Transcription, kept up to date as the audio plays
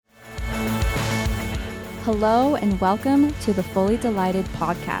Hello and welcome to the Fully Delighted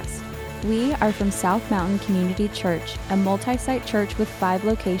podcast. We are from South Mountain Community Church, a multi-site church with 5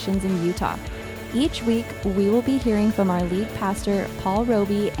 locations in Utah. Each week, we will be hearing from our lead pastor, Paul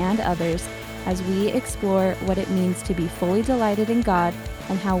Roby, and others as we explore what it means to be fully delighted in God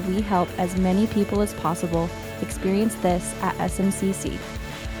and how we help as many people as possible experience this at SMCC.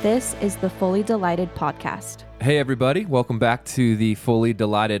 This is the Fully Delighted podcast. Hey everybody, welcome back to the Fully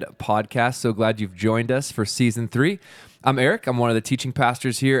Delighted podcast. So glad you've joined us for season 3. I'm Eric, I'm one of the teaching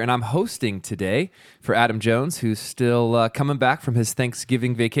pastors here, and I'm hosting today for Adam Jones, who's still coming back from his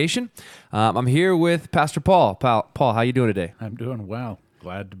Thanksgiving vacation. I'm here with Pastor Paul. Paul, how you doing today? I'm doing well.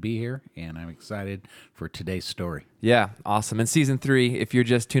 Glad to be here, and I'm excited for today's story. Yeah, awesome. In season 3, if you're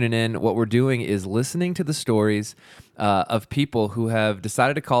just tuning in, what we're doing is listening to the stories of people who have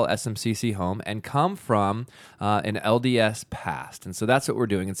decided to call SMCC home and come from an LDS past. And so that's what we're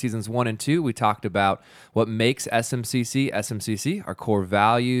doing. In seasons 1 and 2, we talked about what makes SMCC, our core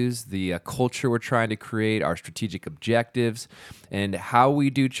values, the culture we're trying to create, our strategic objectives, and how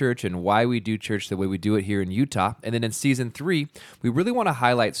we do church and why we do church the way we do it here in Utah. And then in season 3, we really want to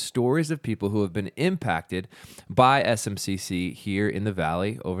highlight stories of people who have been impacted by SMCC here in the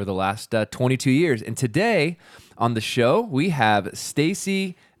Valley over the last 22 years. And today on the show, we have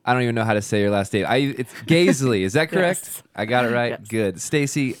Stacy. I don't even know how to say your last name. It's Gaisley. Is that correct? Yes. I got it right? Yes. Good.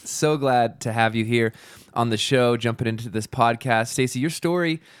 Stacy, so glad to have you here on the show, jumping into this podcast. Stacy, your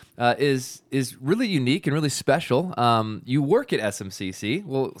story is really unique and really special. You work at SMCC.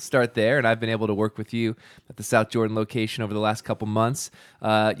 We'll start there, and I've been able to work with you at the South Jordan location over the last couple months.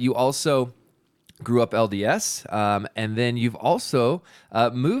 You also grew up LDS, and then you've also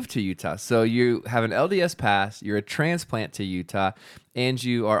moved to Utah. So you have an LDS past, you're a transplant to Utah, and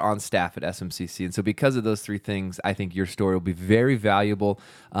you are on staff at SMCC. And so because of those 3 things, I think your story will be very valuable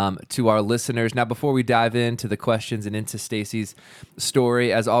to our listeners. Now, before we dive into the questions and into Stacy's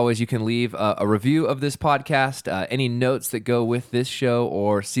story, as always, you can leave a review of this podcast. Any notes that go with this show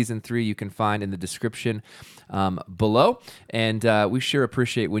or season 3, you can find in the description below. And we sure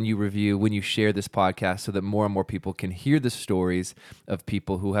appreciate when you review, when you share this podcast so that more and more people can hear the stories of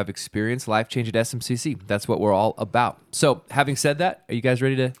people who have experienced life change at SMCC. That's what we're all about. So having said that, are you guys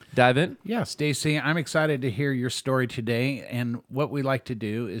ready to dive in? Yeah, Stacy, I'm excited to hear your story today. And what we like to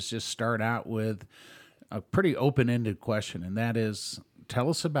do is just start out with a pretty open-ended question, and that is, tell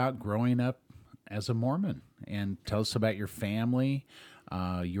us about growing up as a Mormon, and tell us about your family,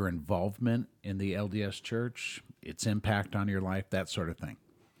 your involvement in the LDS Church, its impact on your life, that sort of thing.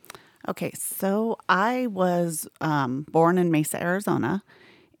 Okay, so I was born in Mesa, Arizona,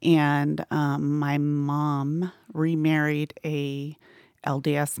 and my mom remarried a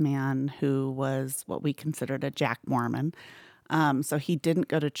LDS man who was what we considered a Jack Mormon. So he didn't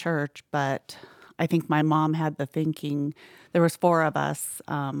go to church, but I think my mom had the thinking, there was 4 of us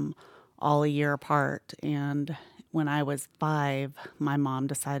all a year apart, and when I was 5, my mom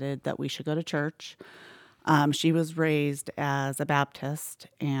decided that we should go to church. She was raised as a Baptist,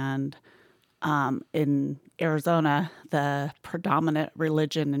 and in Arizona, the predominant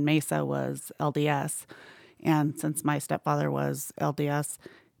religion in Mesa was LDS. And since my stepfather was LDS,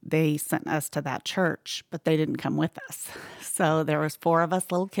 they sent us to that church, but they didn't come with us. So there was 4 of us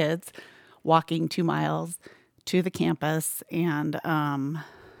little kids walking 2 miles to the campus, and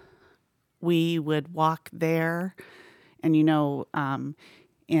we would walk there. And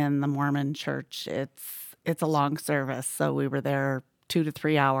in the Mormon church, it's a long service, so we were there 2 to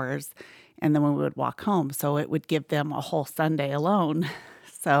 3 hours, and then we would walk home. So it would give them a whole Sunday alone.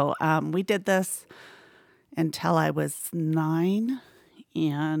 So we did this until I was 9,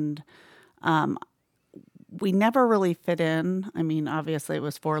 and we never really fit in. I mean, obviously it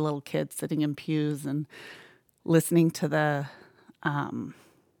was 4 little kids sitting in pews and listening to the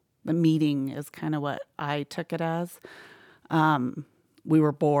meeting is kind of what I took it as. We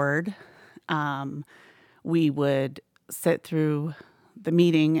were bored. We would sit through the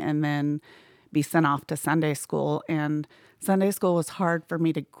meeting and then be sent off to Sunday school. And Sunday school was hard for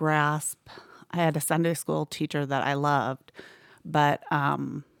me to grasp. I had a Sunday school teacher that I loved, but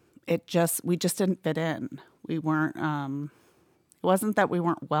we just didn't fit in. We weren't. It wasn't that we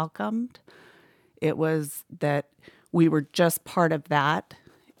weren't welcomed. It was that we were just part of that,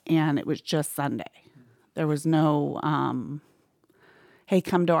 and it was just Sunday. There was no, hey,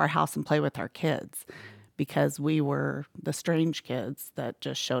 come to our house and play with our kids, because we were the strange kids that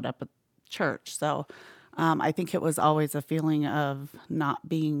just showed up at church. So I think it was always a feeling of not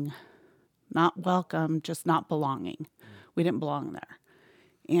welcome, just not belonging. We didn't belong there.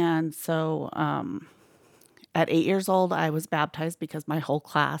 And so at 8 years old, I was baptized because my whole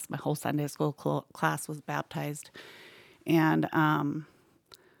Sunday school class was baptized. And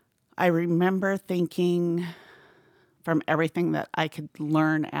I remember thinking, from everything that I could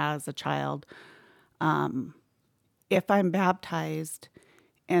learn as a child, if I'm baptized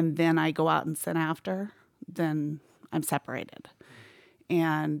and then I go out and sin after, then I'm separated.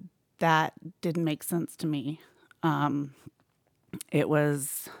 And that didn't make sense to me.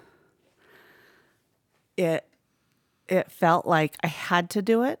 It felt like I had to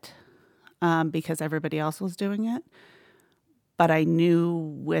do it because everybody else was doing it. But I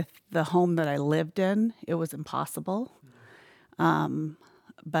knew with the home that I lived in, it was impossible.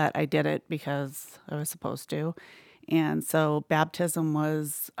 But I did it because I was supposed to. And so baptism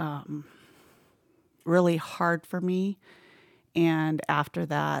was really hard for me. And after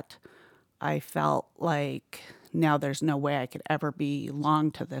that, I felt like now there's no way I could ever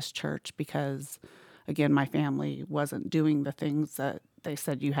belong to this church because, again, my family wasn't doing the things that they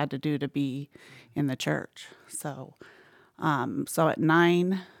said you had to do to be in the church. So at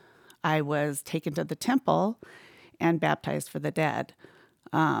 9, I was taken to the temple and baptized for the dead.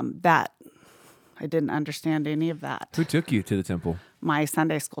 That I didn't understand any of that. Who took you to the temple? My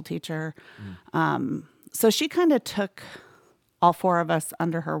Sunday school teacher. So she kind of took all 4 of us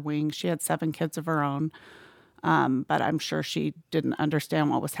under her wing. She had 7 kids of her own, but I'm sure she didn't understand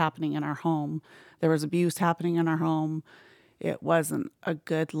what was happening in our home. There was abuse happening in our home. It wasn't a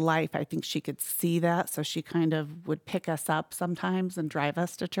good life. I think she could see that, so she kind of would pick us up sometimes and drive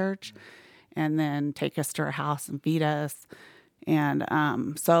us to church and then take us to her house and feed us. And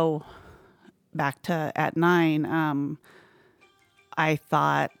so back to at 9, I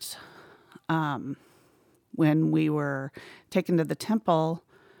thought when we were taken to the temple,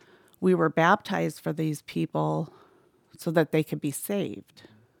 we were baptized for these people so that they could be saved.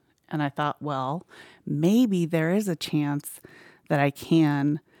 And I thought, well, maybe there is a chance that I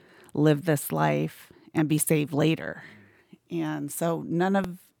can live this life and be saved later. And so none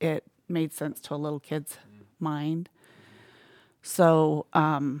of it made sense to a little kid's mind. So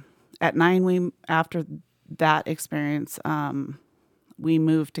at 9, after that experience, we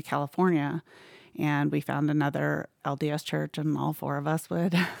moved to California, and we found another LDS church, and all 4 of us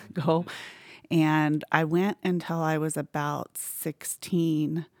would go. And I went until I was about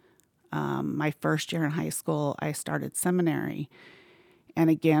 16. My first year in high school, I started seminary. And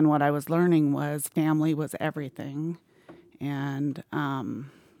again, what I was learning was family was everything. And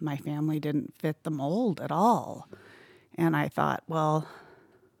my family didn't fit the mold at all. And I thought, well,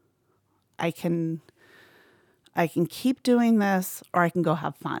 I can keep doing this, or I can go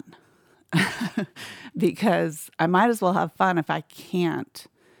have fun. Because I might as well have fun if I can't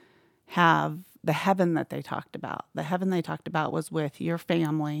have the heaven that they talked about. The heaven they talked about was with your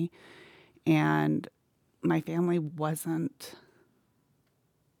family, and my family wasn't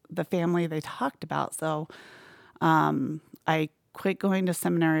the family they talked about. So I quit going to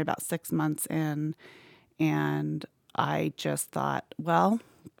seminary about 6 months in, and I just thought, well,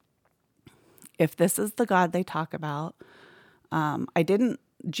 if this is the God they talk about,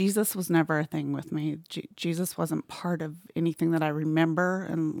 Jesus was never a thing with me. Jesus wasn't part of anything that I remember.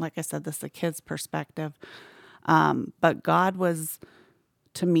 And like I said, this is a kid's perspective. But God was,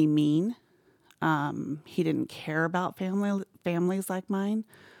 to me, mean. He didn't care about families like mine.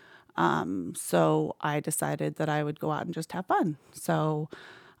 So I decided that I would go out and just have fun. So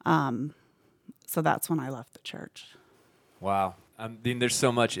that's when I left the church. Wow. I mean, there's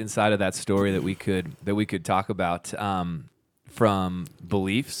so much inside of that story that we could talk about, from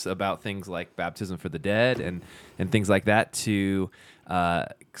beliefs about things like baptism for the dead and things like that to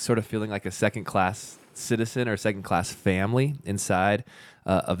sort of feeling like a second-class citizen or second-class family inside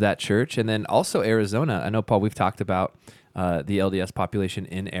of that church. And then also Arizona. I know, Paul, we've talked about the LDS population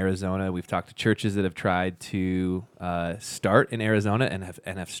in Arizona. We've talked to churches that have tried to start in Arizona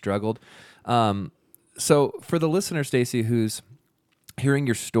and have struggled. So for the listener, Stacy, who's hearing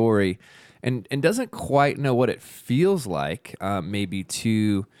your story and doesn't quite know what it feels like, maybe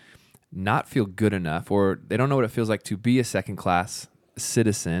to not feel good enough, or they don't know what it feels like to be a second-class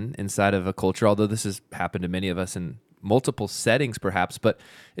citizen inside of a culture, although this has happened to many of us in multiple settings perhaps. But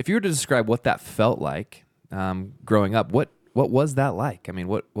if you were to describe what that felt like growing up, what was that like? I mean,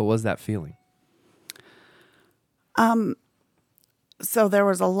 what was that feeling? So there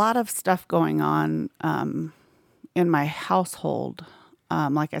was a lot of stuff going on in my household.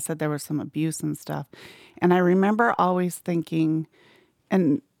 Like I said, there was some abuse and stuff. And I remember always thinking,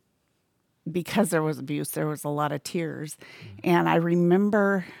 and because there was abuse, there was a lot of tears. And I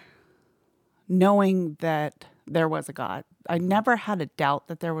remember knowing that there was a God. I never had a doubt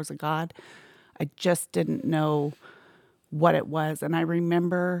that there was a God. I just didn't know what it was. And I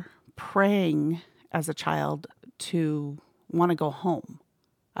remember praying as a child to want to go home.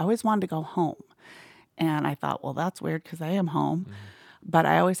 I always wanted to go home. And I thought, well, that's weird because I am home. But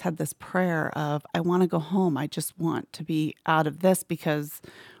I always had this prayer of, I want to go home. I just want to be out of this, because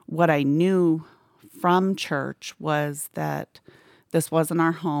what I knew from church was that this wasn't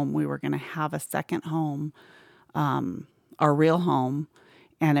our home. We were going to have a second home, our real home.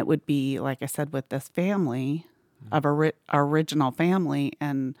 And it would be, like I said, with this family of our original family.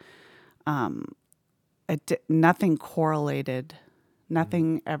 And nothing correlated,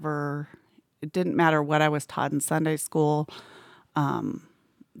 nothing ever, it didn't matter what I was taught in Sunday school.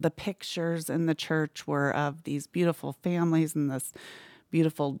 The pictures in the church were of these beautiful families and this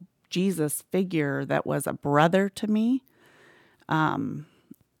beautiful Jesus figure that was a brother to me.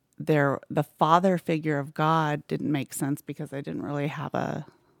 The father figure of God didn't make sense because I didn't really have a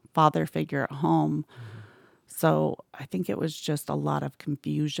father figure at home. So I think it was just a lot of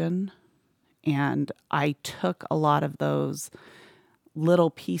confusion. And I took a lot of those little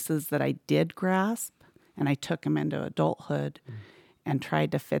pieces that I did grasp, and I took them into adulthood and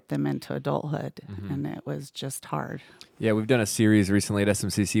tried to fit them into adulthood. And it was just hard. Yeah, we've done a series recently at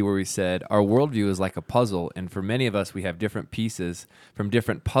SMCC where we said our worldview is like a puzzle, and for many of us, we have different pieces from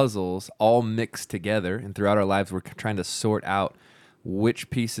different puzzles all mixed together, and throughout our lives, we're trying to sort out which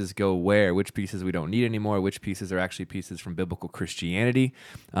pieces go where, which pieces we don't need anymore, which pieces are actually pieces from biblical Christianity.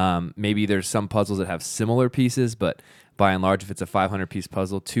 Maybe there's some puzzles that have similar pieces, but by and large, if it's a 500-piece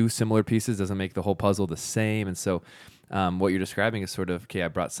puzzle, 2 similar pieces doesn't make the whole puzzle the same. And so what you're describing is sort of, okay, I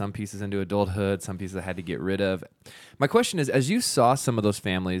brought some pieces into adulthood, some pieces I had to get rid of. My question is, as you saw some of those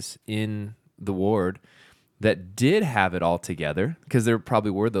families in the ward that did have it all together, because there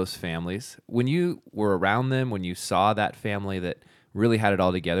probably were those families, when you were around them, when you saw that family that really had it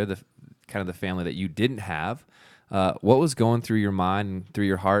all together, the kind of the family that you didn't have, what was going through your mind and through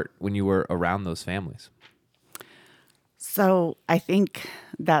your heart when you were around those families? So I think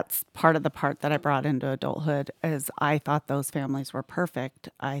that's part of the part that I brought into adulthood, is I thought those families were perfect.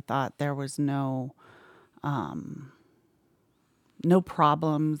 I thought there was no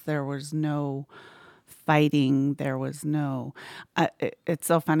problems. There was no fighting. There was no, it's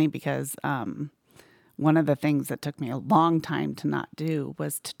so funny because, one of the things that took me a long time to not do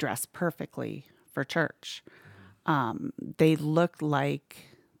was to dress perfectly for church. They looked like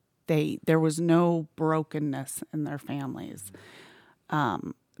there was no brokenness in their families.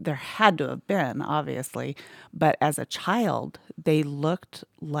 There had to have been, obviously, but as a child, they looked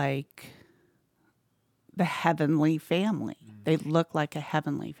like the heavenly family. They looked like a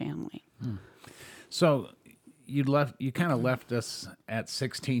heavenly family. So you kind of left us at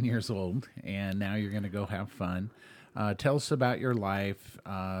 16 years old, and now you're going to go have fun. Tell us about your life,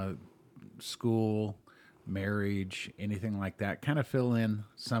 school, marriage, anything like that. Kind of fill in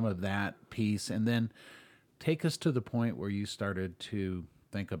some of that piece, and then take us to the point where you started to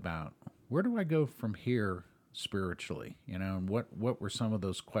think about, where do I go from here spiritually? And what were some of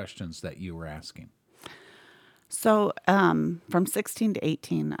those questions that you were asking? So from 16 to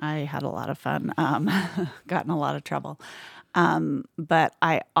 18, I had a lot of fun, got in a lot of trouble. But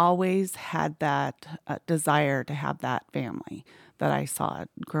I always had that desire to have that family that I saw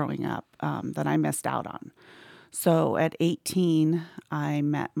growing up, that I missed out on. So at 18, I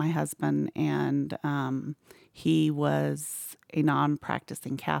met my husband, and he was a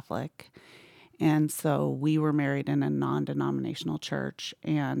non-practicing Catholic. And so we were married in a non-denominational church,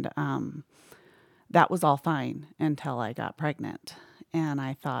 and that was all fine until I got pregnant. And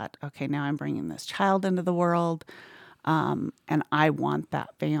I thought, okay, now I'm bringing this child into the world, and I want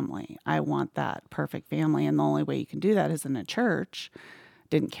that family. I want that perfect family, and the only way you can do that is in a church.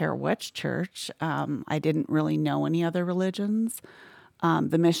 Didn't care which church. I didn't really know any other religions.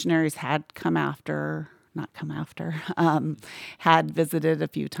 The missionaries had had visited a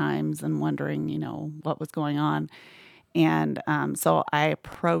few times and wondering, what was going on. And so I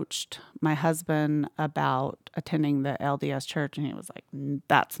approached my husband about attending the LDS church, and he was like,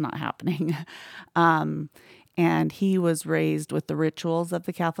 that's not happening. And he was raised with the rituals of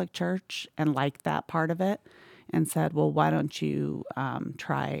the Catholic Church and liked that part of it, and said, well, why don't you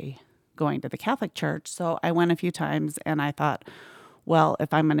try going to the Catholic Church? So I went a few times, and I thought, well,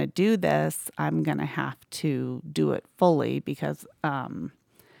 if I'm going to do this, I'm going to have to do it fully, because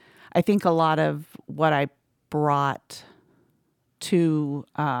I think a lot of what I brought to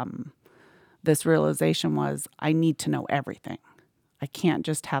this realization was, I need to know everything. I can't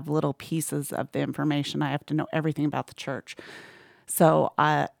just have little pieces of the information. I have to know everything about the church. So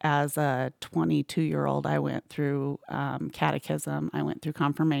as a 22-year-old, I went through catechism. I went through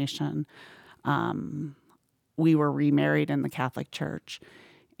confirmation. we were remarried in the Catholic Church,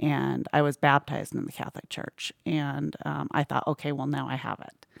 and I was baptized in the Catholic Church. And I thought, okay, well, now I have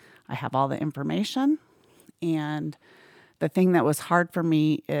it. I have all the information. And the thing that was hard for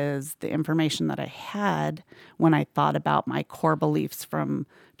me is the information that I had when I thought about my core beliefs from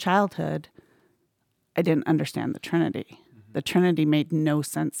childhood. I didn't understand the Trinity. The Trinity made no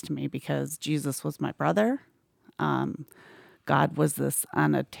sense to me because Jesus was my brother. God was this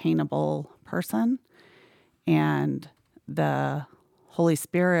unattainable person, and the Holy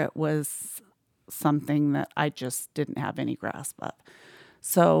Spirit was something that I just didn't have any grasp of.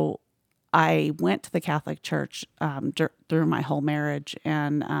 So I went to the Catholic Church through my whole marriage,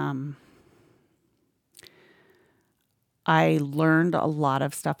 and I learned a lot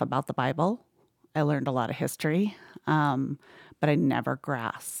of stuff about the Bible. I learned a lot of history, but I never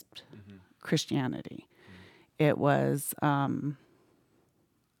grasped Christianity. It was a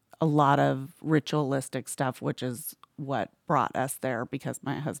lot of ritualistic stuff, which is what brought us there because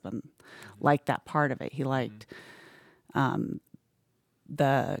my husband liked that part of it. He liked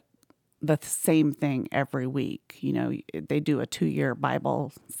the same thing every week. You know, they do a 2-year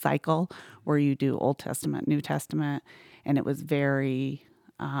Bible cycle where you do Old Testament, New Testament, and it was very,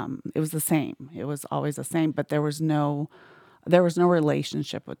 it was the same. It was always the same, but there was no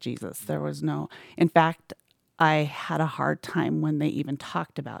relationship with Jesus. There was no, in fact, I had a hard time when they even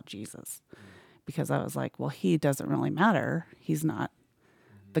talked about Jesus because I was like, well, he doesn't really matter. He's not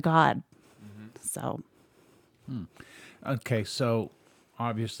the God. So. Okay, so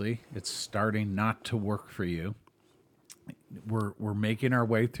obviously it's starting not to work for you. We're making our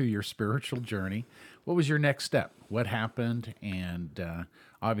way through your spiritual journey. What was your next step? What happened? And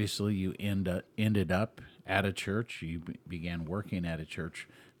obviously you ended up at a church. You began working at a church.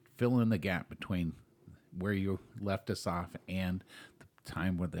 Fill in the gap between where you left us off and the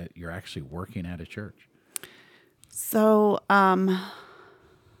time when you're actually working at a church. So,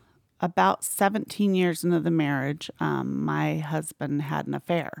 about 17 years into the marriage, my husband had an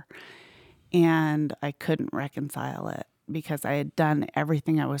affair, and I couldn't reconcile it because I had done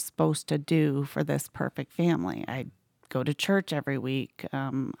everything I was supposed to do for this perfect family. I'd go to church every week.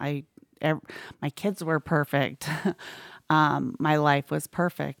 My kids were perfect. My life was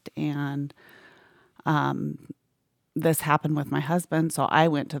perfect, and this happened with my husband. So I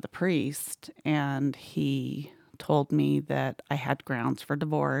went to the priest, and he told me that I had grounds for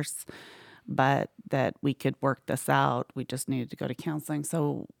divorce, but that we could work this out. We just needed to go to counseling.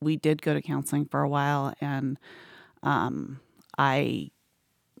 So we did go to counseling for a while, and I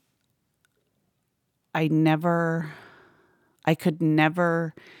could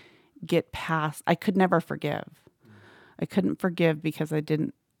never get past, I could never forgive. I couldn't forgive because I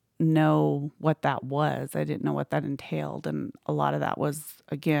didn't know what that was. I didn't know what that entailed. And a lot of that was,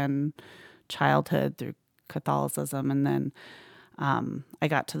 again, childhood through Catholicism. And then I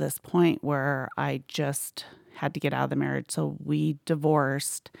got to this point where I just had to get out of the marriage. So we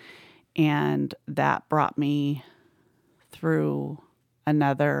divorced, and that brought me through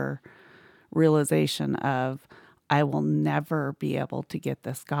another realization of I will never be able to get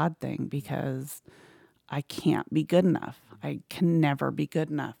this God thing because I can't be good enough. I can never be good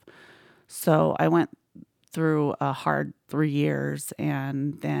enough. So I went through a hard 3 years,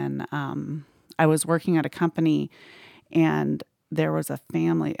 and then I was working at a company, and there was a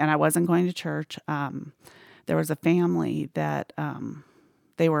family, and I wasn't going to church. There was a family that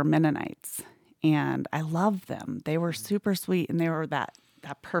they were Mennonites, and I loved them. They were super sweet, and they were that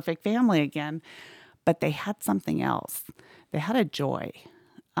perfect family again, but they had something else. They had a joy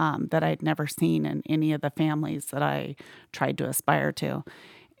that I'd never seen in any of the families that I tried to aspire to.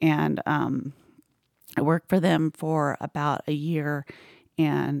 And I worked for them for about a year,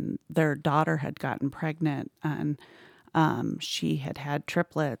 and their daughter had gotten pregnant, and she had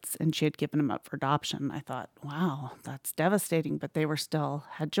triplets, and she had given them up for adoption. I thought, wow, that's devastating, but they still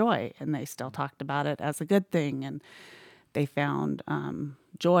had joy, and they still talked about it as a good thing, and they found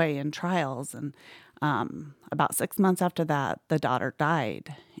joy in trials. And about 6 months after that, the daughter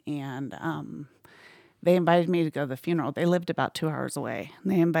died, and they invited me to go to the funeral. They lived about 2 hours away.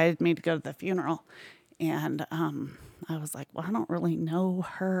 And they invited me to go to the funeral, and I was like, well, I don't really know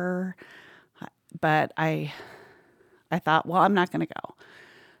her, but I thought, well, I'm not going to go.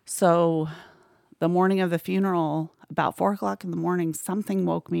 So the morning of the funeral, about 4:00 in the morning, something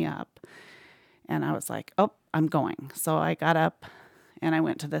woke me up, and I was like, oh, I'm going. So I got up and I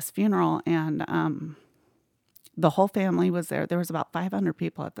went to this funeral, and the whole family was there. There was about 500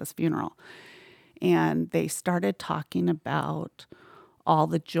 people at this funeral, and they started talking about all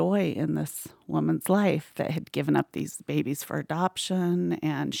the joy in this woman's life that had given up these babies for adoption,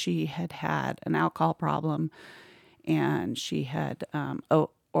 and she had had an alcohol problem, and she had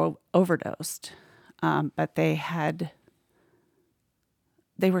overdosed. But they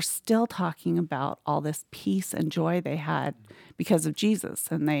were still talking about all this peace and joy they had because of Jesus,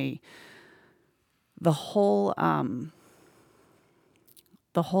 and the whole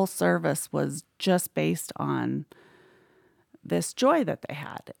service was just based on this joy that they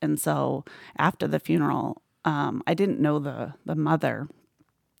had. And so after the funeral, I didn't know the mother.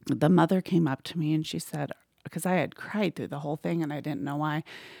 The mother came up to me and she said, because I had cried through the whole thing and I didn't know why,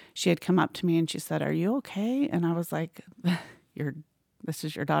 she had come up to me and she said, "Are you okay?" And I was like, this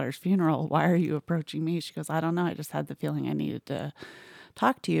is your daughter's funeral. Why are you approaching me? She goes, "I don't know. I just had the feeling I needed to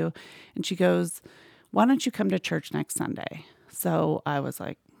talk to you." And she goes, "Why don't you come to church next Sunday?" So I was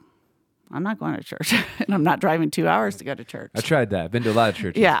like, I'm not going to church, and I'm not driving 2 hours to go to church. I tried that. I've been to a lot of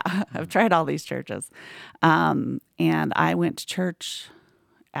churches. Yeah, I've tried all these churches. And I went to church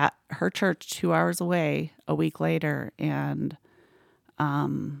at her church 2 hours away a week later, and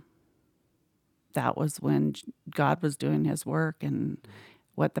that was when God was doing his work, and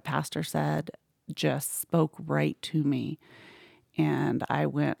what the pastor said just spoke right to me. And I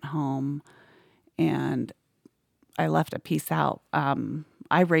went home, and I left a piece out.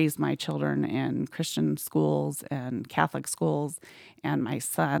 I raised my children in Christian schools and Catholic schools, and my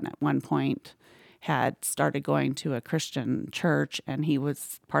son at one point had started going to a Christian church, and he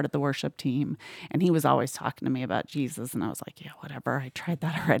was part of the worship team, and he was always talking to me about Jesus, and I was like, yeah, whatever. I tried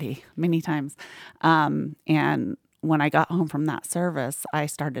that already many times. And when I got home from that service, I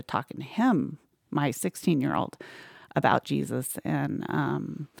started talking to him, my 16-year-old, about Jesus,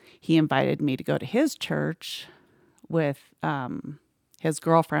 and he invited me to go to his church with his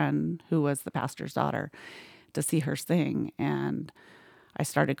girlfriend, who was the pastor's daughter, to see her sing. And I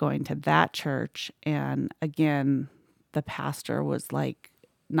started going to that church. And again, the pastor was like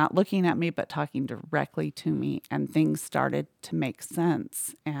not looking at me, but talking directly to me. And things started to make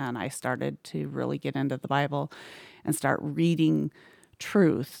sense. And I started to really get into the Bible and start reading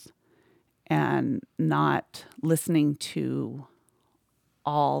truth and not listening to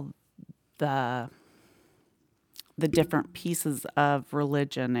all the different pieces of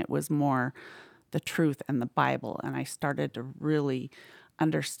religion. It was more the truth and the Bible. And I started to really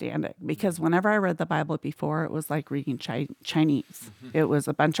understand it, because whenever I read the Bible before, it was like reading Chinese. It was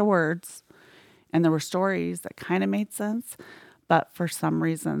a bunch of words, and there were stories that kind of made sense. But for some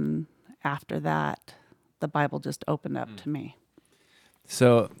reason, after that, the Bible just opened up to me.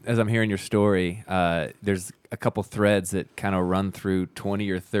 So as I'm hearing your story, there's a couple threads that kind of run through 20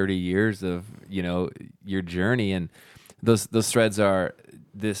 or 30 years of, your journey. And those threads are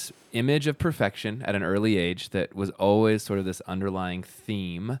this image of perfection at an early age that was always sort of this underlying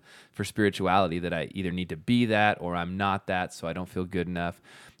theme for spirituality, that I either need to be that or I'm not that, so I don't feel good enough.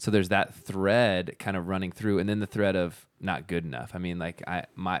 So there's that thread kind of running through, and then the thread of not good enough. I mean, like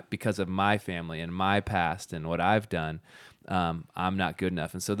because of my family and my past and what I've done, I'm not good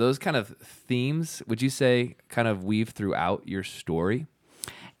enough. And so those kind of themes, would you say, kind of weave throughout your story?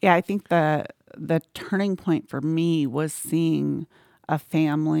 Yeah, I think the turning point for me was seeing a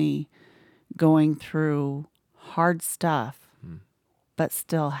family going through hard stuff, but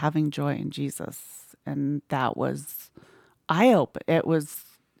still having joy in Jesus. And that was eye-opening. It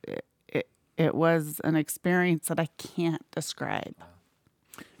was an experience that I can't describe.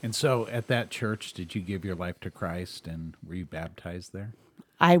 And so at that church, did you give your life to Christ, and were you baptized there?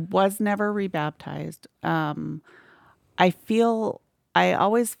 I was never rebaptized. I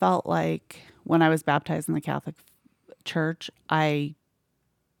always felt like when I was baptized in the Catholic Church, I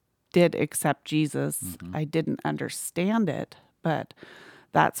did accept Jesus. Mm-hmm. I didn't understand it, but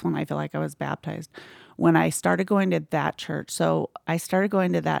that's when I feel like I was baptized. When I started going to that church,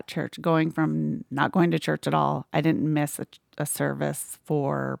 going from not going to church at all. I didn't miss a service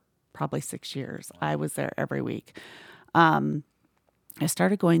for probably 6 years. I was there every week. I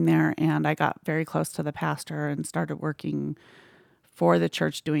started going there, and I got very close to the pastor and started working for the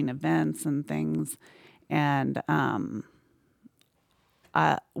church, doing events and things. And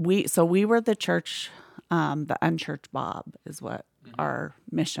we were the church, the unchurched Bob is what our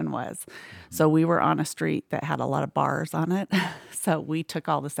mission was. So we were on a street that had a lot of bars on it. So we took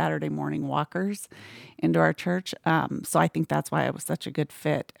all the Saturday morning walkers into our church. So I think that's why I was such a good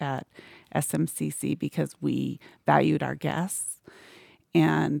fit at SMCC, because we valued our guests.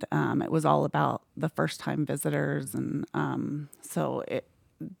 And it was all about the first-time visitors. And so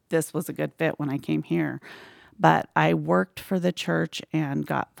this was a good fit when I came here. But I worked for the church and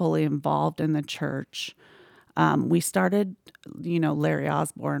got fully involved in the church we started, Larry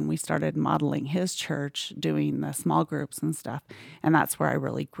Osborne, we started modeling his church, doing the small groups and stuff. And that's where I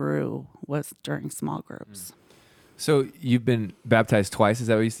really grew, was during small groups. So you've been baptized twice, is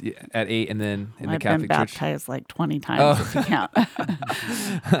that what you see, at 8 and then in the Catholic I've been Church? baptized like 20 times if you count.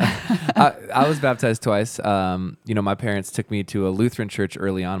 I was baptized twice. My parents took me to a Lutheran church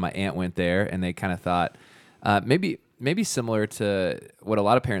early on. My aunt went there, and they kind of thought maybe similar to what a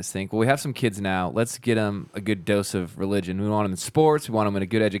lot of parents think. Well, we have some kids now. Let's get them a good dose of religion. We want them in sports. We want them in a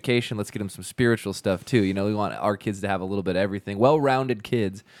good education. Let's get them some spiritual stuff too. We want our kids to have a little bit of everything. Well-rounded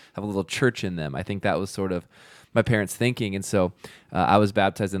kids have a little church in them. I think that was sort of my parents' thinking. And so I was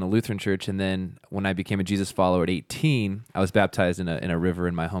baptized in a Lutheran church. And then when I became a Jesus follower at 18, I was baptized in a river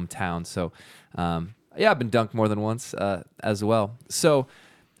in my hometown. So I've been dunked more than once as well. So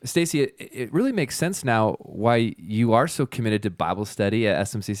Stacy, it really makes sense now why you are so committed to Bible study at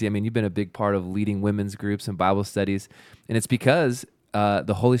SMCC. I mean, you've been a big part of leading women's groups and Bible studies. And it's because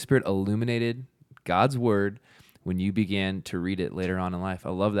the Holy Spirit illuminated God's word when you began to read it later on in life. I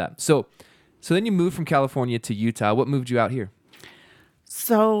love that. So then you moved from California to Utah. What moved you out here?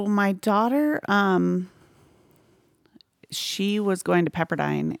 So my daughter, she was going to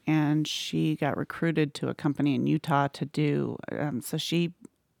Pepperdine, and she got recruited to a company in Utah to do, so she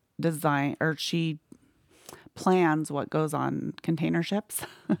plans what goes on container ships.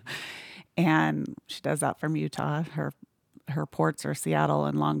 And she does that from Utah. Her ports are Seattle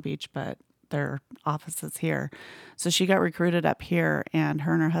and Long Beach, but their office is here. So she got recruited up here, and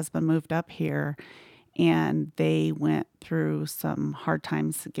her husband moved up here, and they went through some hard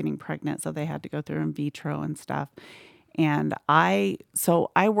times getting pregnant. So they had to go through in vitro and stuff. And I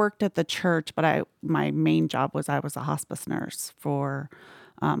worked at the church, but my main job was I was a hospice nurse for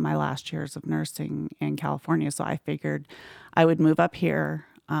my last years of nursing in California. So I figured I would move up here.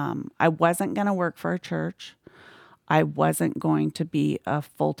 I wasn't going to work for a church. I wasn't going to be a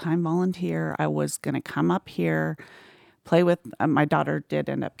full-time volunteer. I was going to come up here, play with, my daughter did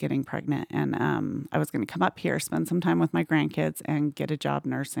end up getting pregnant, and I was going to come up here, spend some time with my grandkids, and get a job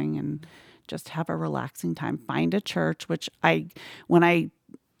nursing and just have a relaxing time. Find a church, which when I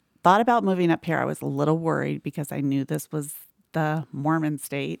thought about moving up here, I was a little worried because I knew this was the Mormon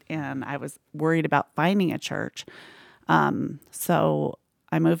state, and I was worried about finding a church. So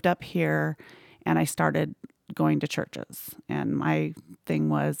I moved up here, and I started going to churches. And my thing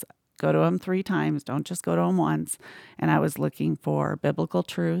was, go to them 3 times. Don't just go to them once. And I was looking for biblical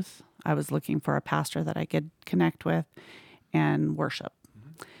truth. I was looking for a pastor that I could connect with and worship.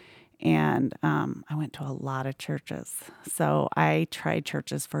 And I went to a lot of churches. So I tried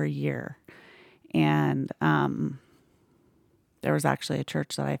churches for a year. And there was actually a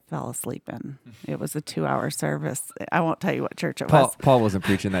church that I fell asleep in. It was a 2-hour service. I won't tell you what church it was. Paul wasn't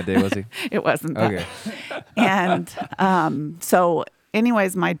preaching that day, was he? It wasn't. Okay. And so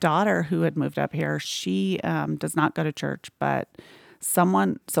anyways, my daughter who had moved up here, she does not go to church, but so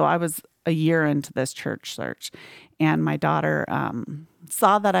I was a year into this church search, and my daughter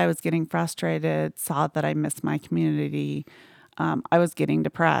saw that I was getting frustrated, saw that I missed my community. I was getting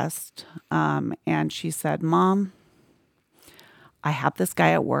depressed. And she said, "Mom, I have this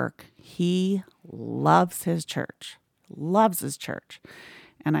guy at work. He loves his church.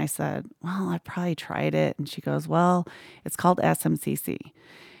 And I said, "Well, I probably tried it." And she goes, "Well, it's called SMCC.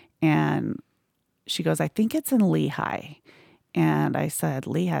 And she goes, "I think it's in Lehigh." And I said,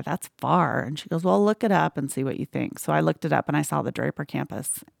 "Lehigh, that's far." And she goes, "Well, look it up and see what you think." So I looked it up, and I saw the Draper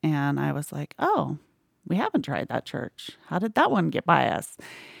campus. And I was like, "Oh, we haven't tried that church. How did that one get by us?"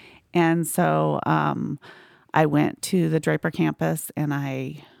 And so I went to the Draper campus, and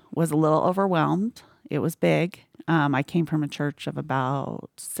I was a little overwhelmed. It was big. I came from a church of about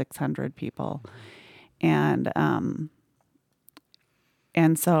 600 people. And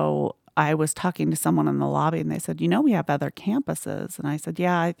so I was talking to someone in the lobby, and they said, "We have other campuses." And I said,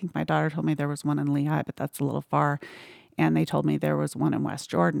 "Yeah, I think my daughter told me there was one in Lehigh, but that's a little far." And they told me there was one in West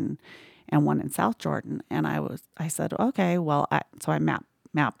Jordan and one in South Jordan. And I said, "Okay, well," so I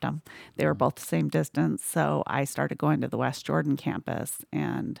mapped them. They were both the same distance. So I started going to the West Jordan campus,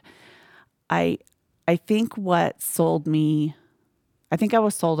 and I think what sold me, I think I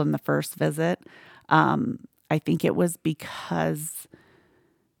was sold on the first visit. I think it was because,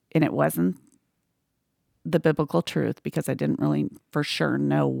 and it wasn't the biblical truth, because I didn't really for sure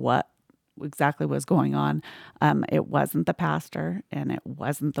know what exactly was going on. It wasn't the pastor, and it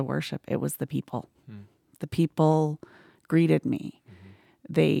wasn't the worship. It was the people. The people greeted me.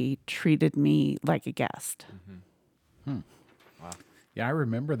 They treated me like a guest. Wow. Yeah, I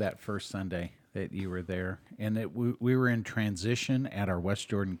remember that first Sunday that you were there, and we were in transition at our West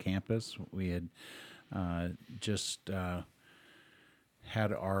Jordan campus. We had just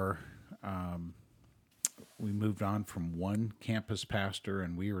had our we moved on from one campus pastor,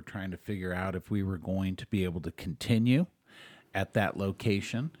 and we were trying to figure out if we were going to be able to continue at that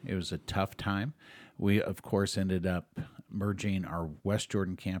location. It was a tough time. We, of course, ended up merging our West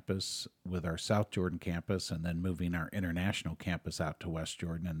Jordan campus with our South Jordan campus, and then moving our international campus out to West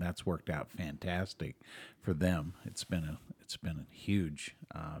Jordan, and that's worked out fantastic for them. It's been a huge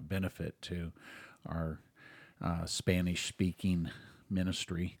benefit to our Spanish-speaking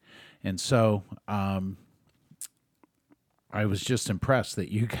ministry, and so I was just impressed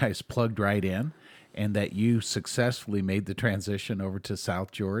that you guys plugged right in, and that you successfully made the transition over to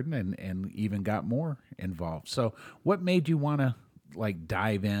South Jordan, and even got more involved. So what made you want to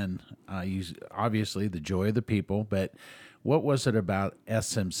dive in? You, obviously the joy of the people, but what was it about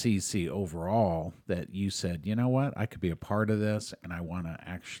SMCC overall that you said, you know what, I could be a part of this, and I want to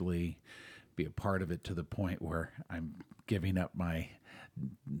actually be a part of it to the point where I'm giving up my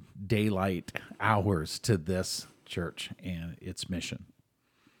daylight hours to this church and its mission?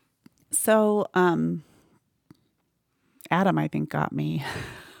 So, Adam, I think, got me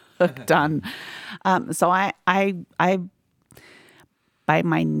hooked on. So I, by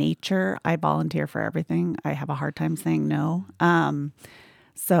my nature, I volunteer for everything. I have a hard time saying no.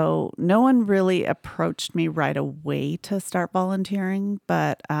 So no one really approached me right away to start volunteering,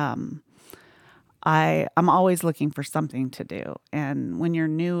 but I'm always looking for something to do. And when you're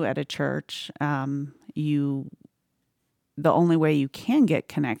new at a church, the only way you can get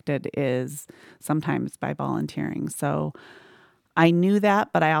connected is sometimes by volunteering. So I knew that,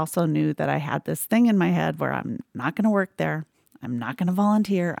 but I also knew that I had this thing in my head where I'm not going to work there. I'm not going to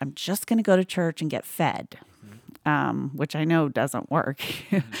volunteer. I'm just going to go to church and get fed, which I know doesn't work.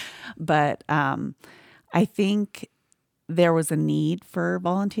 But I think there was a need for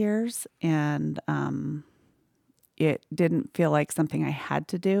volunteers, and it didn't feel like something I had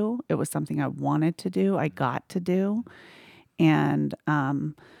to do. It was something I wanted to do. I got to do. And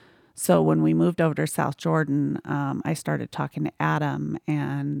so when we moved over to South Jordan, I started talking to Adam,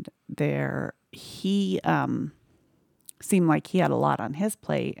 and he seemed like he had a lot on his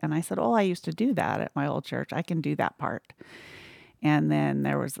plate. And I said, oh, I used to do that at my old church. I can do that part. And then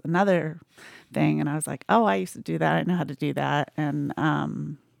there was another thing, and I was like, oh, I used to do that. I know how to do that. And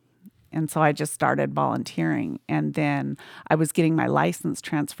so I just started volunteering. And then I was getting my license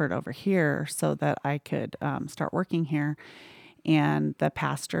transferred over here so that I could start working here. And the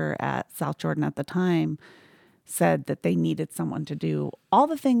pastor at South Jordan at the time said that they needed someone to do all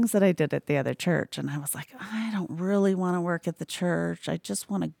the things that I did at the other church. And I was like, I don't really want to work at the church. I just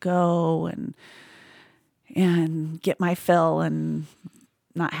want to go and get my fill and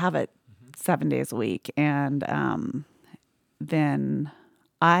not have it 7 days a week. And then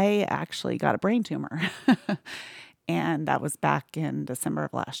I actually got a brain tumor. And that was back in December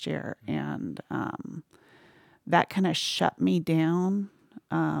of last year. And that kind of shut me down,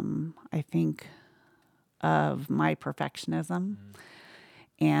 I think, of my perfectionism.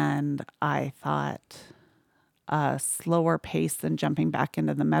 And I thought a slower pace than jumping back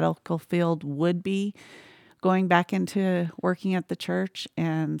into the medical field would be going back into working at the church.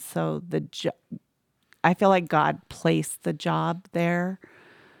 And so I feel like God placed the job there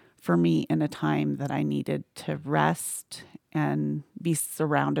for me in a time that I needed to rest and be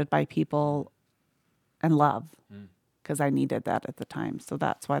surrounded by people and love, because I needed that at the time. So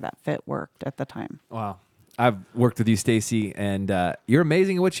that's why that fit worked at the time. Wow. I've worked with you, Stacy, and you're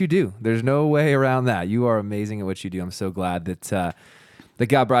amazing at what you do. There's no way around that. You are amazing at what you do. I'm so glad that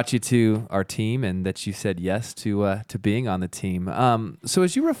God brought you to our team, and that you said yes to being on the team. So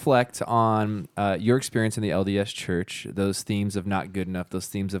as you reflect on your experience in the LDS church, those themes of not good enough, those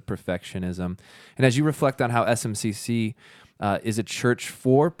themes of perfectionism, and as you reflect on how SMCC is a church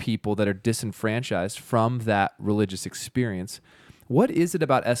for people that are disenfranchised from that religious experience, what is it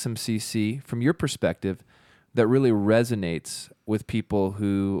about SMCC, from your perspective, that really resonates with people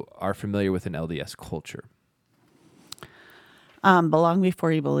who are familiar with an LDS culture? Belong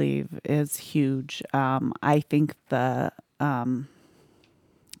before you believe is huge. I think the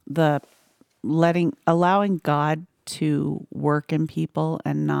allowing God to work in people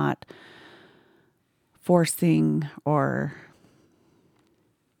and not forcing or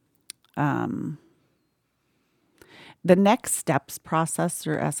the next steps process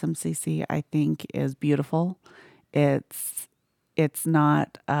through SMCC, I think, is beautiful. It's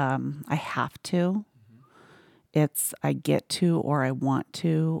not I have to. It's I get to, or I want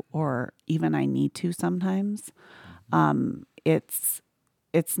to, or even I need to sometimes. It's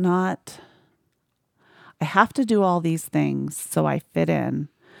not I have to do all these things so I fit in.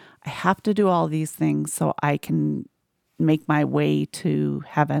 I have to do all these things so I can make my way to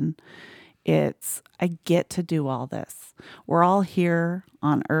heaven. It's, I get to do all this. We're all here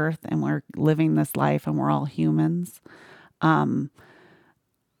on earth and we're living this life and we're all humans.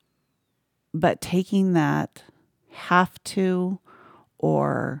 But taking that have to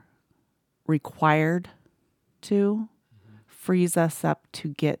or required to frees us up to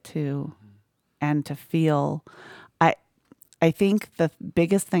get to and to feel. I think the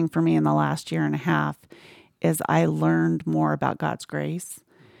biggest thing for me in the last year and a half is I learned more about God's grace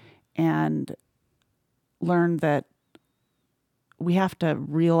and learned that we have to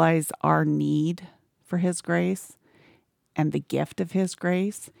realize our need for His grace and the gift of His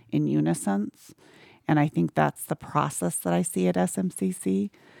grace in unison. And I think that's the process that I see at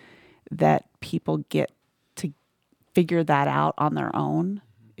SMCC, that people get to figure that out on their own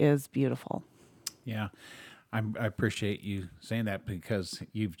is beautiful. Yeah, I appreciate you saying that, because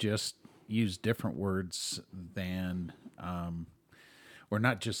you've just used different words than, or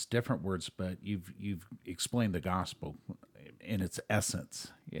not just different words, but you've explained the gospel in its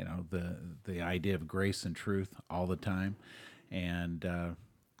essence. You know, the idea of grace and truth all the time, and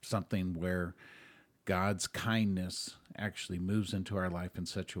something where God's kindness actually moves into our life in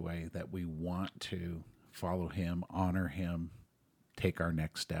such a way that we want to follow Him, honor Him, take our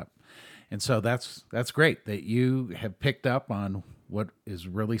next step. And so that's great that you have picked up on what is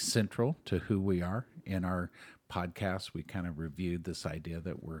really central to who we are. In our podcast, we kind of reviewed this idea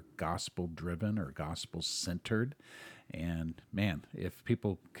that we're gospel driven or gospel centered. And man, if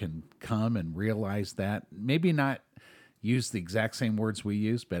people can come and realize that, maybe not use the exact same words we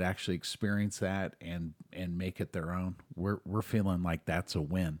use, but actually experience that and make it their own, we're feeling like that's a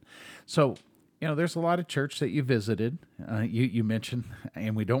win. So, you know, there's a lot of church that you visited. You mentioned,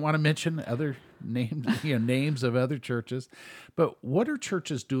 and we don't want to mention other names, names of other churches, but what are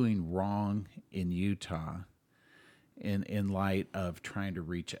churches doing wrong in Utah in light of trying to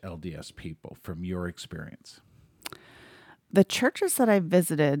reach LDS people from your experience? The churches that I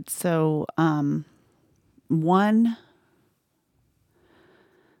visited, so one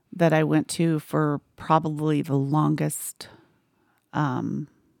that I went to for probably the longest,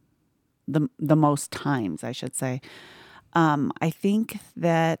 the most times, I should say. I think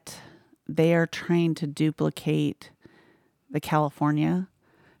that they are trying to duplicate the California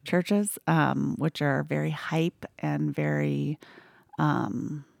churches, which are very hype and very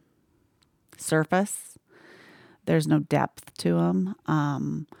surface. There's no depth to them.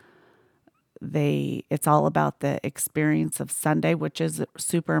 It's all about the experience of Sunday, which is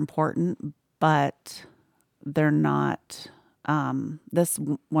super important, but they're not. This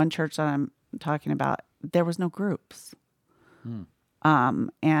one church that I'm talking about, there was no groups.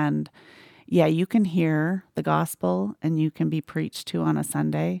 And yeah, you can hear the gospel and you can be preached to on a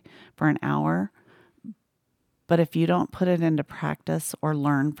Sunday for an hour, but if you don't put it into practice or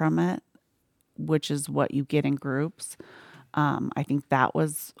learn from it, which is what you get in groups, I think that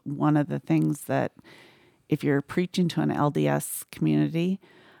was one of the things that if you're preaching to an LDS community,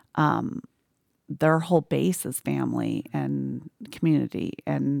 their whole base is family and community,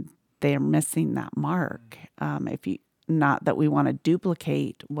 and they're missing that mark. Not that we want to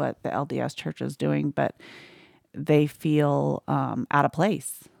duplicate what the LDS church is doing, but they feel out of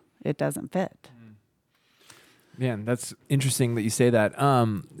place. It doesn't fit. Man, that's interesting that you say that.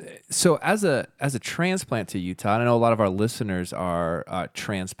 So as a transplant to Utah, and I know a lot of our listeners are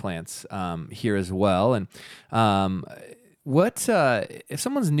transplants here as well. And what if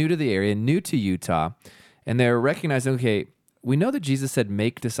someone's new to the area, new to Utah, and they're recognizing, okay, we know that Jesus said,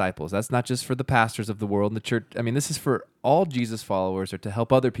 make disciples. That's not just for the pastors of the world and the church. I mean, this is for all Jesus followers, or to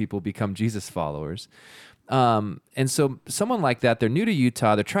help other people become Jesus followers. And so someone like that, they're new to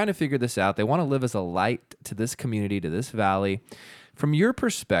Utah. They're trying to figure this out. They want to live as a light to this community, to this valley. From your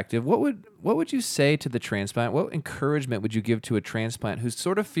perspective, what would you say to the transplant? What encouragement would you give to a transplant who's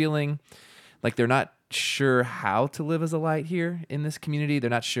sort of feeling like they're not sure how to live as a light here in this community? They're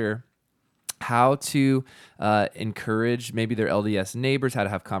not sure how to encourage maybe their LDS neighbors, how to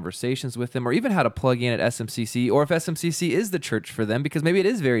have conversations with them, or even how to plug in at SMCC, or if SMCC is the church for them, because maybe it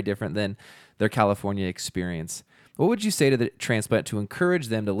is very different than their California experience. What would you say to the transplant to encourage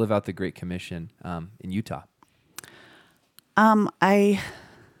them to live out the Great Commission in Utah? I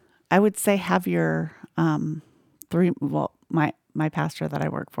would say have your my pastor that I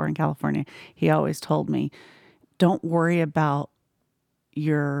work for in California, he always told me, don't worry about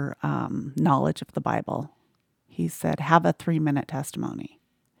your knowledge of the Bible. He said, have a 3-minute testimony.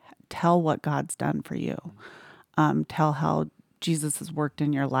 Tell what God's done for you. Tell how Jesus has worked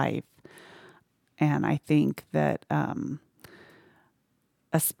in your life. And I think that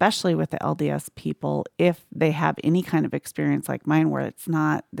especially with the LDS people, if they have any kind of experience like mine where it's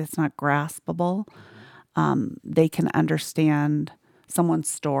not graspable, they can understand someone's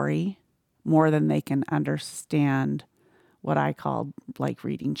story more than they can understand what I call like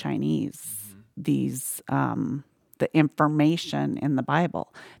reading Chinese. These the information in the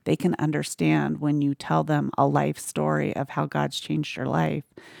Bible. They can understand when you tell them a life story of how God's changed your life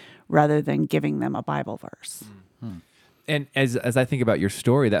rather than giving them a Bible verse. And as I think about your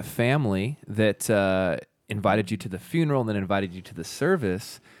story, that family that invited you to the funeral and then invited you to the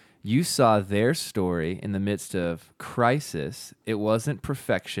service, you saw their story in the midst of crisis. It wasn't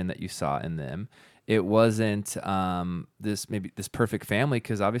perfection that you saw in them. It wasn't this perfect family,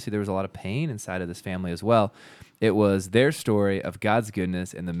 because obviously there was a lot of pain inside of this family as well. It was their story of God's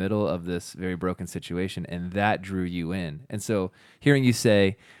goodness in the middle of this very broken situation, and that drew you in. And so hearing you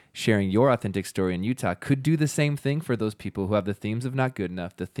say, sharing your authentic story in Utah could do the same thing for those people who have the themes of not good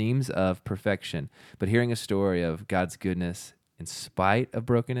enough, the themes of perfection. But hearing a story of God's goodness in spite of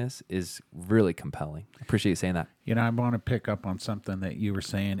brokenness is really compelling. I appreciate you saying that. You know, I want to pick up on something that you were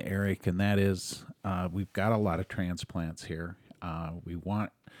saying, Eric, and that is we've got a lot of transplants here. We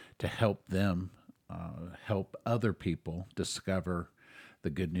want to help them, help other people discover the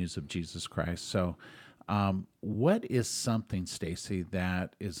good news of Jesus Christ. So what is something, Stacy,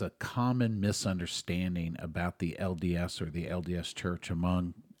 that is a common misunderstanding about the LDS or the LDS church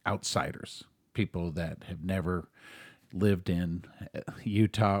among outsiders, people that have never lived in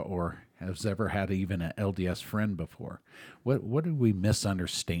Utah or has ever had even an LDS friend before? What do we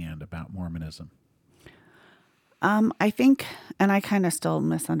misunderstand about Mormonism? I think, and I kind of still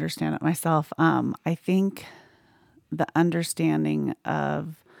misunderstand it myself. I think the understanding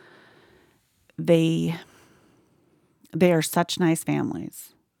of they are such nice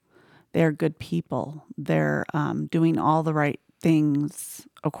families. They're good people. They're doing all the right things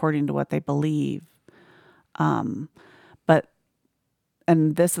according to what they believe.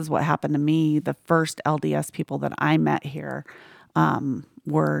 And this is what happened to me. The first LDS people that I met here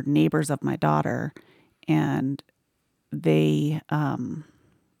were neighbors of my daughter, and they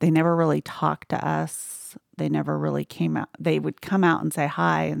never really talked to us. They never really came out. They would come out and say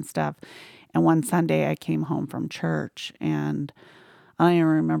hi and stuff. And one Sunday I came home from church, and I don't even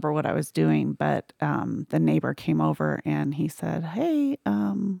remember what I was doing, but the neighbor came over and he said, "Hey,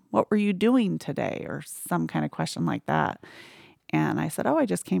 what were you doing today?" or some kind of question like that. And I said, "Oh, I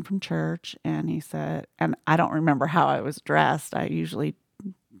just came from church." And he said, and I don't remember how I was dressed. I usually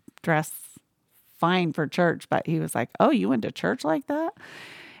dress fine for church, but he was like, "Oh, you went to church like that?"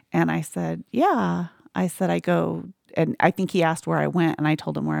 And I said, "Yeah." I said, "I go," and I think he asked where I went, and I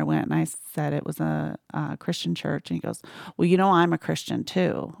told him where I went, and I said it was a Christian church. And he goes, "Well, you know, I'm a Christian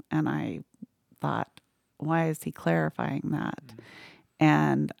too." And I thought, why is he clarifying that? Mm-hmm.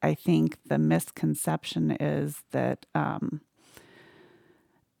 And I think the misconception is that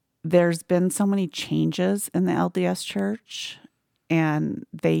there's been so many changes in the LDS church, and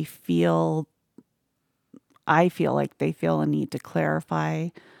I feel like they feel a need to clarify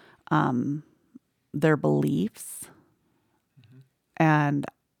their beliefs. Mm-hmm. And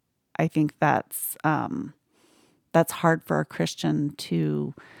I think that's hard for a Christian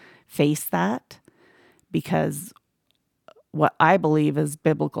to face that, because what I believe is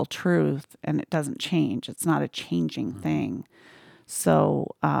biblical truth, and it doesn't change. It's not a changing thing.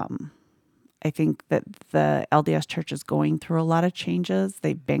 So I think that the LDS church is going through a lot of changes.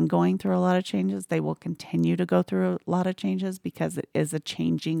 They've been going through a lot of changes. They will continue to go through a lot of changes because it is a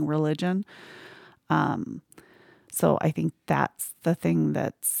changing religion. So I think that's the thing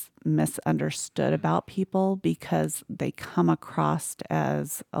that's misunderstood about people, because they come across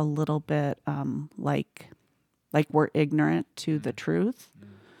as a little bit like we're ignorant to the truth.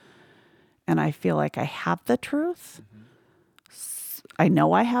 And I feel like I have the truth. I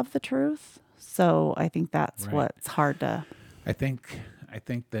know I have the truth. So I think that's right. What's hard to... I think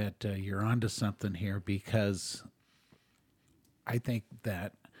that you're onto something here, because I think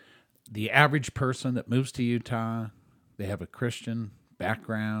that the average person that moves to Utah, they have a Christian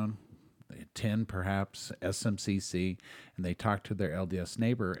background, they attend perhaps SMCC, and they talk to their LDS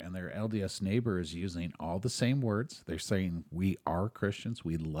neighbor, and their LDS neighbor is using all the same words. They're saying, "We are Christians.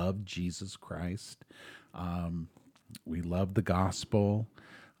 We love Jesus Christ. We love the gospel.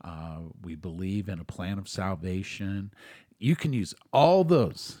 We believe in a plan of salvation." You can use all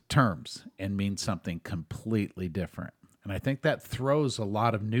those terms and mean something completely different. And I think that throws a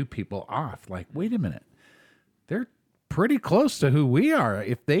lot of new people off. Like, wait a minute, they're pretty close to who we are.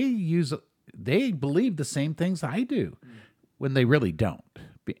 If they believe the same things I do, when they really don't.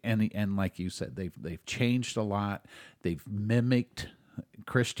 And like you said, they've changed a lot. They've mimicked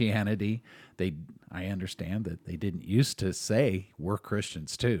Christianity, I understand that they didn't used to say we're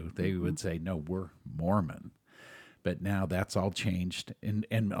Christians too. They would say, no, we're Mormon. But now that's all changed. And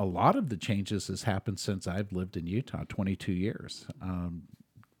a lot of the changes has happened since I've lived in Utah, 22 years.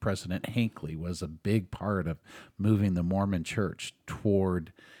 President Hinckley was a big part of moving the Mormon church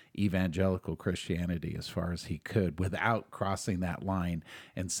toward evangelical Christianity as far as he could without crossing that line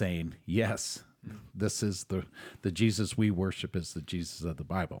and saying, yes, this is the Jesus we worship is the Jesus of the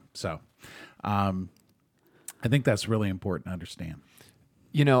Bible. So I think that's really important to understand.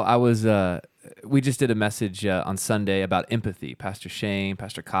 You know, we just did a message on Sunday about empathy. Pastor Shane,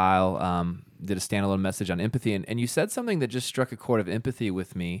 Pastor Kyle did a standalone message on empathy, and you said something that just struck a chord of empathy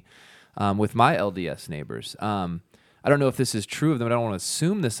with me, with my LDS neighbors. I don't know if this is true of them. I don't want to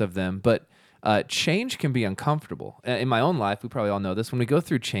assume this of them, but change can be uncomfortable. In my own life, we probably all know this. When we go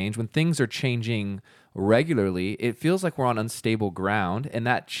through change, when things are changing regularly, it feels like we're on unstable ground, and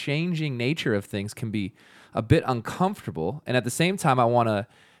that changing nature of things can be a bit uncomfortable. And at the same time, I want to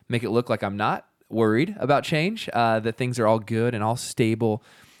make it look like I'm not worried about change, that things are all good and all stable.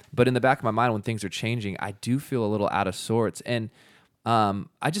 But in the back of my mind, when things are changing, I do feel a little out of sorts. And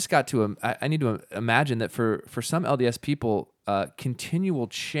I just got to, I need to imagine that for some LDS people, continual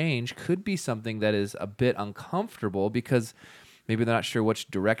change could be something that is a bit uncomfortable because maybe they're not sure which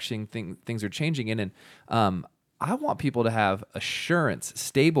direction things are changing in. And I want people to have assurance,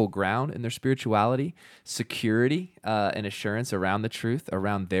 stable ground in their spirituality, security and assurance around the truth,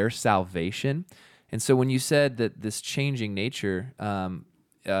 around their salvation. And so when you said that this changing nature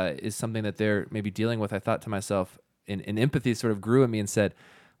is something that they're maybe dealing with, I thought to myself, and empathy sort of grew in me and said,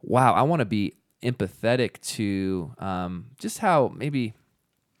 wow, I want to be empathetic to just how maybe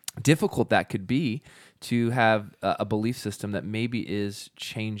difficult that could be to have a belief system that maybe is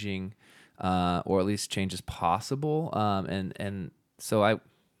changing, or at least change is possible. And so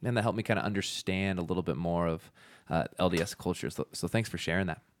that helped me kind of understand a little bit more of LDS culture. So thanks for sharing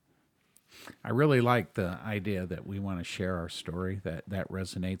that. I really like the idea that we want to share our story. That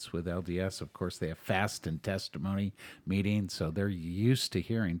resonates with LDS. Of course, they have fast and testimony meetings, so they're used to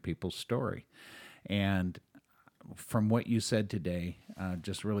hearing people's story. And from what you said today,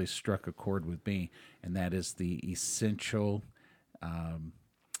 just really struck a chord with me, and that is the essential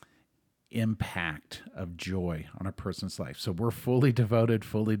impact of joy on a person's life. So we're fully devoted,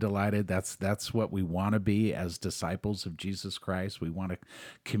 fully delighted. That's what we want to be as disciples of Jesus Christ. We want to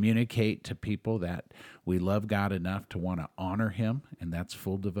communicate to people that we love God enough to want to honor him, and that's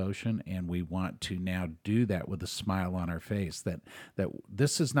full devotion. And we want to now do that with a smile on our face, that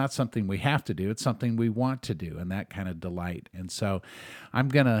this is not something we have to do. It's something we want to do, and that kind of delight. And so I'm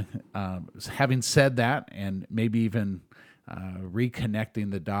going to, having said that, and maybe even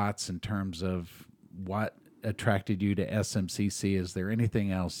reconnecting the dots in terms of what attracted you to SMCC. Is there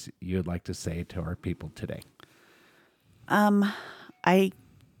anything else you'd like to say to our people today? I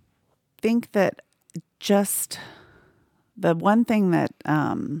think that just the one thing that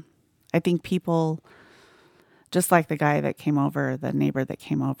I think people, just like the guy that came over, the neighbor that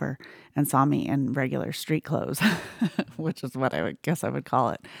came over and saw me in regular street clothes, which is what I would guess I would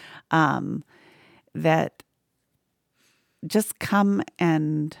call it, that just come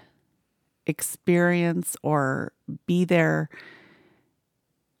and experience or be there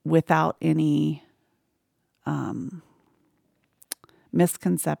without any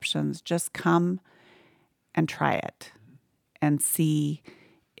misconceptions. Just come and try it and see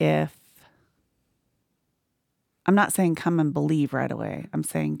if, I'm not saying come and believe right away. I'm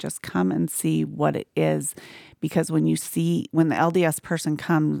saying just come and see what it is. Because when the LDS person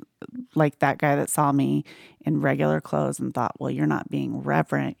comes, like that guy that saw me in regular clothes and thought, well, you're not being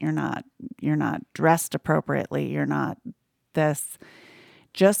reverent. You're not dressed appropriately. You're not this.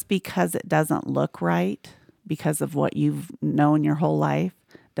 Just because it doesn't look right because of what you've known your whole life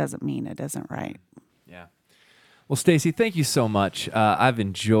doesn't mean it isn't right. Yeah. Well, Stacy, thank you so much. I've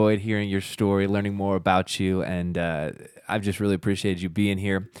enjoyed hearing your story, learning more about you, and I've just really appreciated you being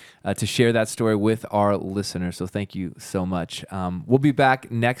here to share that story with our listeners. So thank you so much. We'll be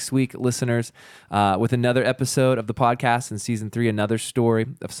back next week, listeners, with another episode of the podcast in Season 3, another story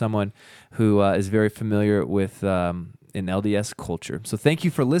of someone who is very familiar with in LDS culture. So thank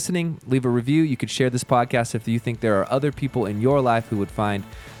you for listening. Leave a review. You could share this podcast if you think there are other people in your life who would find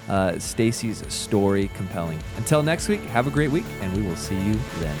Stacy's story compelling. Until next week, have a great week, and we will see you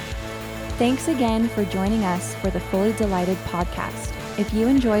then. Thanks again for joining us for the Fully Delighted podcast. If you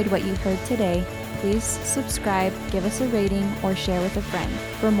enjoyed what you heard today, please subscribe, give us a rating, or share with a friend.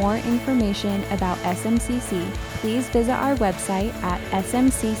 For more information about SMCC, please visit our website at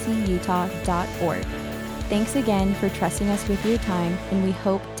smccutah.org. Thanks again for trusting us with your time, and we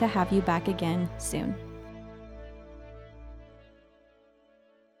hope to have you back again soon.